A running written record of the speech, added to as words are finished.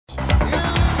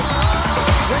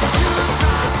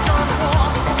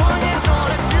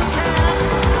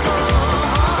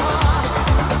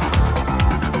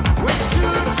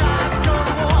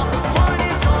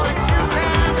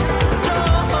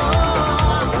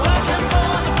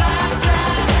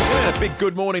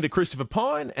Good morning to Christopher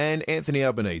Pine and Anthony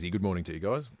Albanese. Good morning to you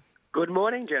guys. Good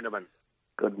morning, gentlemen.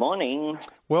 Good morning.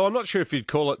 Well, I'm not sure if you'd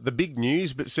call it the big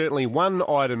news, but certainly one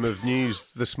item of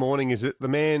news this morning is that the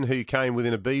man who came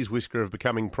within a bee's whisker of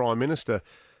becoming Prime Minister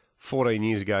 14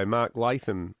 years ago, Mark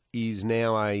Latham, is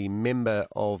now a member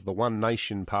of the One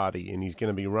Nation Party, and he's going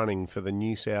to be running for the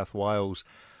New South Wales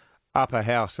upper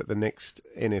house at the next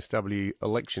NSW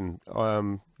election.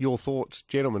 Your thoughts,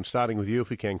 gentlemen, starting with you if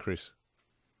we can, Chris.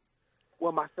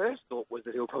 Well, my first thought was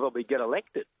that he'll probably get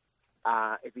elected.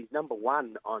 If he's number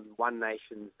one on One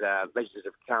Nation's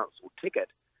Legislative Council ticket,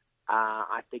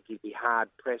 I think he'd be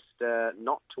hard-pressed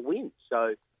not to win.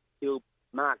 So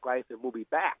Mark Latham will be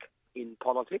back in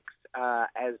politics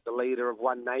as the leader of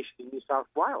One Nation in New South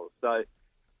Wales. So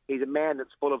he's a man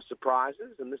that's full of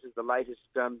surprises, and this is the latest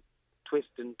twist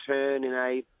and turn in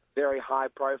a very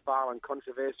high-profile and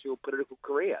controversial political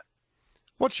career.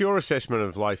 What's your assessment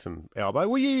of Latham, Albo?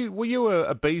 Were you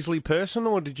a Beasley person,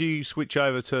 or did you switch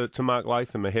over to Mark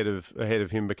Latham ahead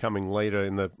of him becoming leader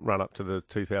in the run-up to the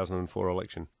 2004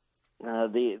 election?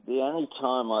 The only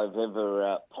time I've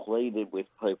ever pleaded with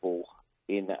people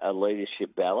in a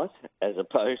leadership ballot, as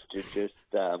opposed to just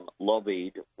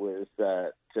lobbied, was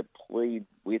to plead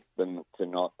with them to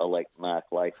not elect Mark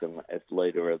Latham as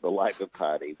leader of the Labor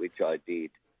Party, which I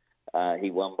did. He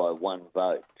won by one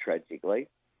vote, tragically.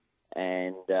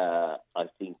 And I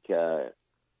think the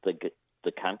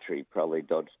country probably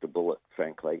dodged a bullet,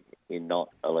 frankly, in not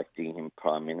electing him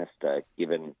Prime Minister,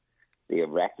 given the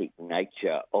erratic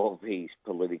nature of his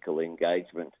political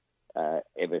engagement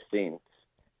ever since.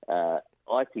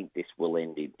 I think this will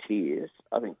end in tears.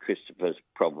 I think Christopher's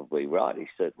probably right. He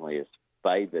certainly is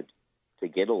favoured to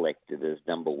get elected as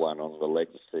number one on the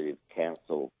Legislative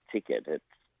Council ticket. It's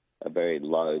a very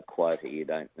low quota. You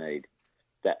don't need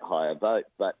that high a vote.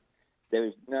 But there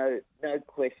is no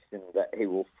question that he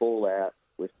will fall out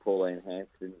with Pauline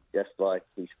Hanson, just like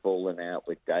he's fallen out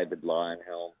with David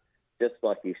Leyonhjelm, just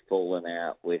like he's fallen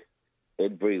out with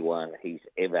everyone he's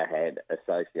ever had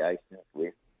associations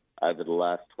with over the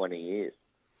last 20 years.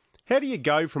 How do you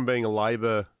go from being a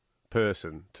Labor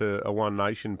person to a One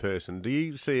Nation person? Do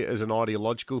you see it as an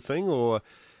ideological thing, or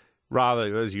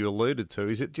rather, as you alluded to,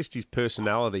 is it just his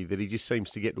personality that he just seems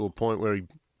to get to a point where he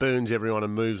burns everyone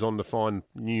and moves on to find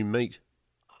new meat?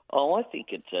 Oh, I think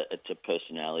it's a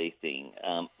personality thing.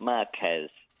 Mark has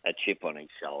a chip on his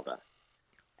shoulder,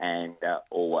 and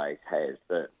always has.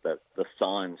 The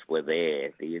signs were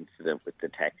there. The incident with the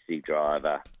taxi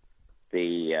driver,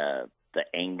 the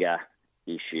anger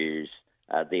issues,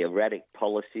 the erratic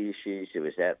policy issues. He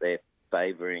was out there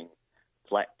favouring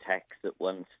flat tax at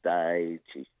one stage.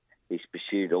 He's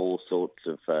pursued all sorts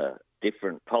of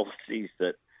different policies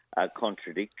that are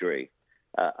contradictory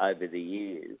over the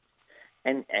years.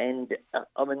 And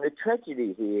I mean, the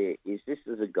tragedy here is this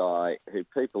is a guy who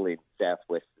people in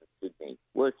southwestern Sydney,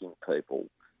 working people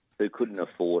who couldn't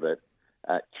afford it,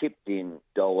 chipped in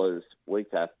dollars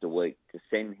week after week to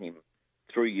send him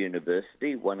through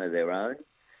university, one of their own,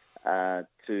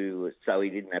 so he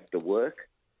didn't have to work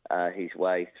his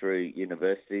way through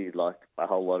university like a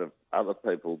whole lot of other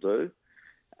people do.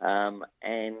 And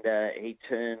he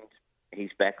turned his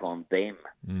back on them.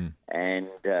 And,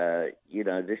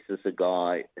 this is a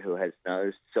guy who has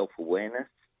no self-awareness.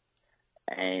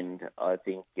 And I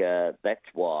think that's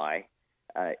why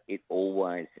it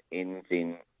always ends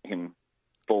in him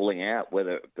falling out,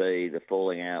 whether it be the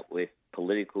falling out with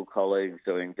political colleagues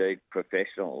or indeed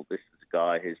professional. This is a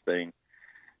guy who's been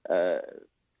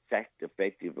sacked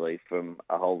effectively from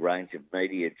a whole range of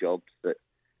media jobs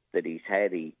that he's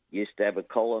had. He used to have a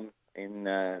column in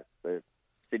the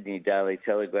Sydney Daily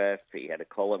Telegraph. He had a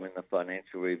column in the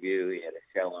Financial Review. He had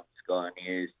a show on Sky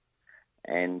News.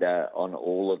 And on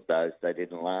all of those, they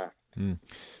didn't last.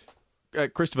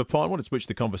 Christopher Pine, I want to switch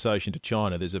the conversation to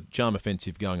China. There's a charm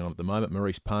offensive going on at the moment.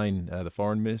 Maurice Payne, the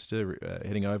foreign minister,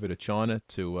 heading over to China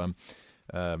to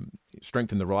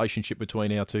strengthen the relationship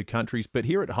between our two countries. But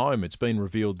here at home, it's been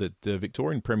revealed that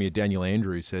Victorian Premier Daniel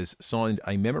Andrews has signed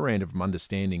a memorandum of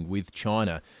understanding with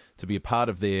China to be a part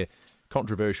of their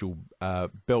controversial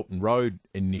Belt and Road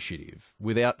initiative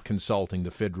without consulting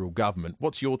the federal government.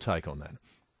 What's your take on that?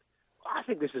 I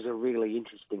think this is a really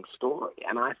interesting story,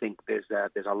 and I think there's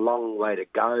a long way to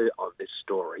go on this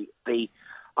story.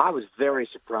 I was very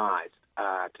surprised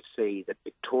to see that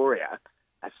Victoria,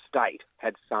 a state,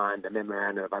 had signed a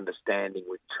memorandum of understanding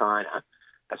with China,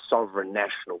 a sovereign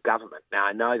national government. Now,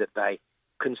 I know that they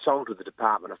consulted the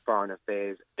Department of Foreign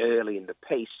Affairs early in the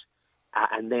piece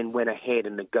and then went ahead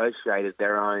and negotiated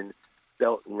their own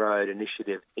Belt and Road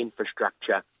Initiative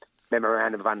infrastructure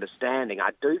memorandum of understanding. I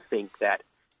do think that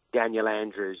Daniel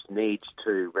Andrews needs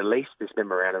to release this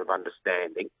memorandum of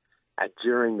understanding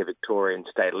during the Victorian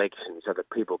state election so that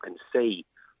people can see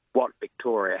what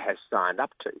Victoria has signed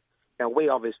up to. Now, we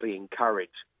obviously encourage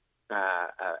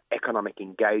economic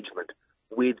engagement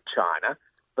with China,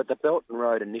 but the Belt and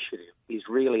Road Initiative is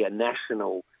really a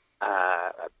national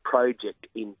project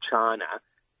in China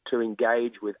to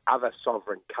engage with other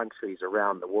sovereign countries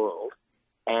around the world,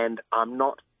 and I'm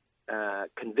not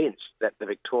convinced that the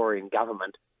Victorian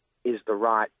government is the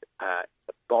right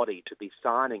body to be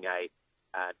signing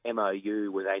an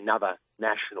MOU with another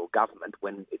national government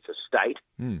when it's a state.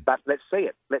 But let's see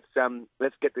it.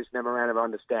 Let's get this memorandum of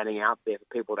understanding out there for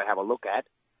people to have a look at.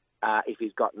 If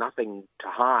he's got nothing to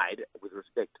hide with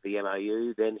respect to the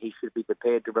MOU, then he should be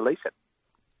prepared to release it.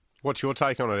 What's your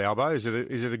take on it, Albo? Is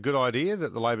it a good idea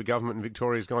that the Labor government in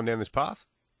Victoria has gone down this path?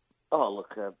 Oh,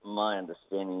 look, my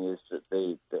understanding is that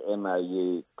the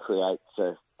MOU creates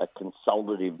a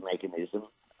consultative mechanism,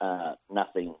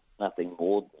 nothing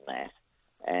more than that.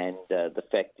 And the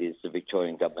fact is the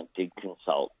Victorian government did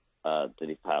consult the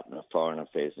Department of Foreign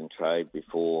Affairs and Trade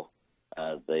before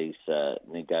these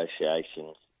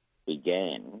negotiations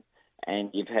began.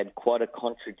 And you've had quite a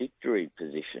contradictory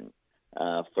position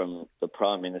from the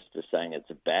Prime Minister saying it's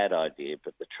a bad idea,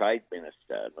 but the Trade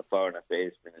Minister and the Foreign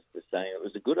Affairs Minister saying it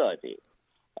was a good idea.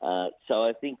 So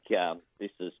I think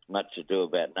this is much ado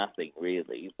about nothing,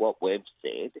 really. What we've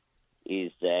said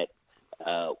is that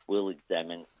we'll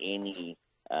examine any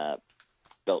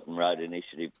Belt and Road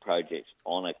Initiative projects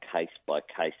on a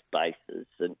case-by-case basis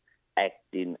and act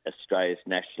in Australia's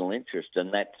national interest,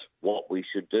 and that's what we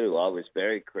should do. I was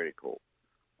very critical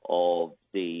of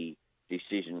the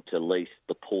decision to lease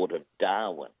the Port of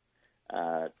Darwin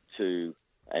to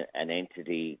an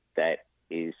entity that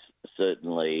is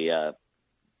certainly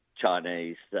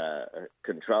Chinese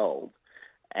controlled.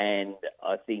 And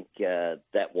I think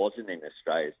that wasn't in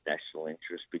Australia's national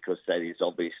interest because that is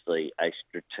obviously a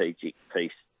strategic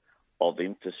piece of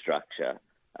infrastructure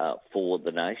for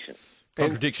the nation.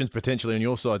 Contradictions potentially on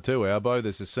your side too, Albo.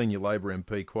 There's a senior Labor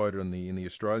MP quoted in the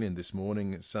Australian this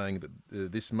morning saying that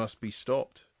this must be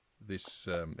stopped.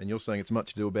 And you're saying it's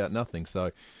much ado about nothing.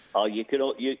 So, you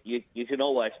can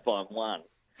always find one.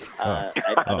 Right.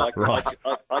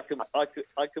 I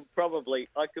can probably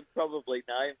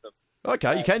name them.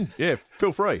 Okay, you can. Yeah,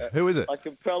 feel free. Who is it? I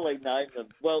can probably name them.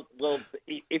 Well,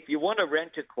 if you want to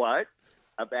rent a quote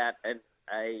about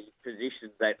a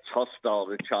position that's hostile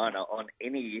to China on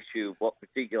any issue, what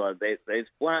particular, there's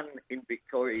one in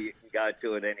Victoria you can go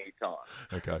to at any time.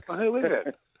 Okay. Well, who is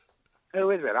it? Who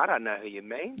is it? I don't know who you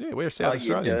mean. Yeah, we're South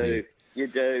Australians here. You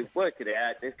do. Work it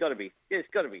out. There's got to be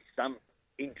some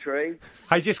intrigue.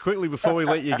 Hey, just quickly before we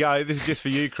let you go, this is just for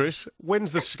you, Chris.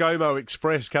 When's the ScoMo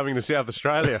Express coming to South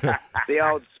Australia? The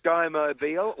old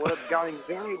ScoMobile. Well, it's going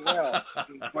very well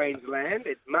in Queensland.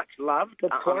 It's much loved. The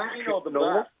plane or the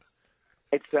north. bus?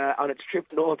 It's on its trip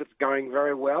north. It's going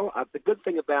very well. The good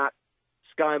thing about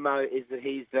ScoMo is that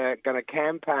he's going to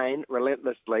campaign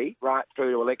relentlessly right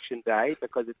through to election day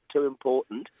because it's too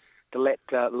important to let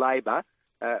Labor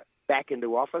back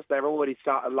into office. They've already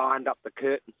lined up the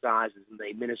curtain sizes in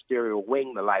the ministerial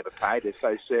wing, the Labor pay. They're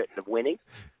so certain of winning.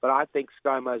 But I think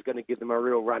ScoMo is going to give them a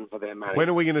real run for their money. When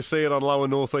are we going to see it on Lower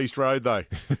North East Road, though?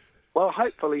 Well,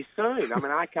 hopefully soon. I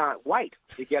mean, I can't wait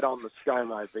to get on the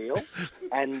ScoMobile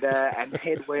and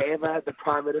head wherever the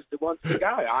Prime Minister wants to go.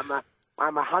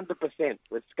 I'm 100%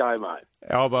 with ScoMo.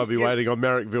 Albo will be waiting on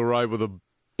Marrickville Road with a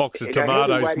box of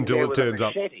tomatoes until it turns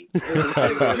up.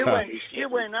 You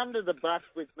went under the bus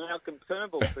with Malcolm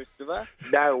Turnbull, Christopher.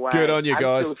 No way. Good on you,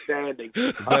 guys. I'm still standing.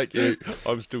 Thank you.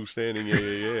 I'm still standing,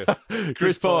 yeah.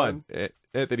 Chris Pine,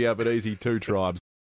 Anthony Albanese, Two Tribes.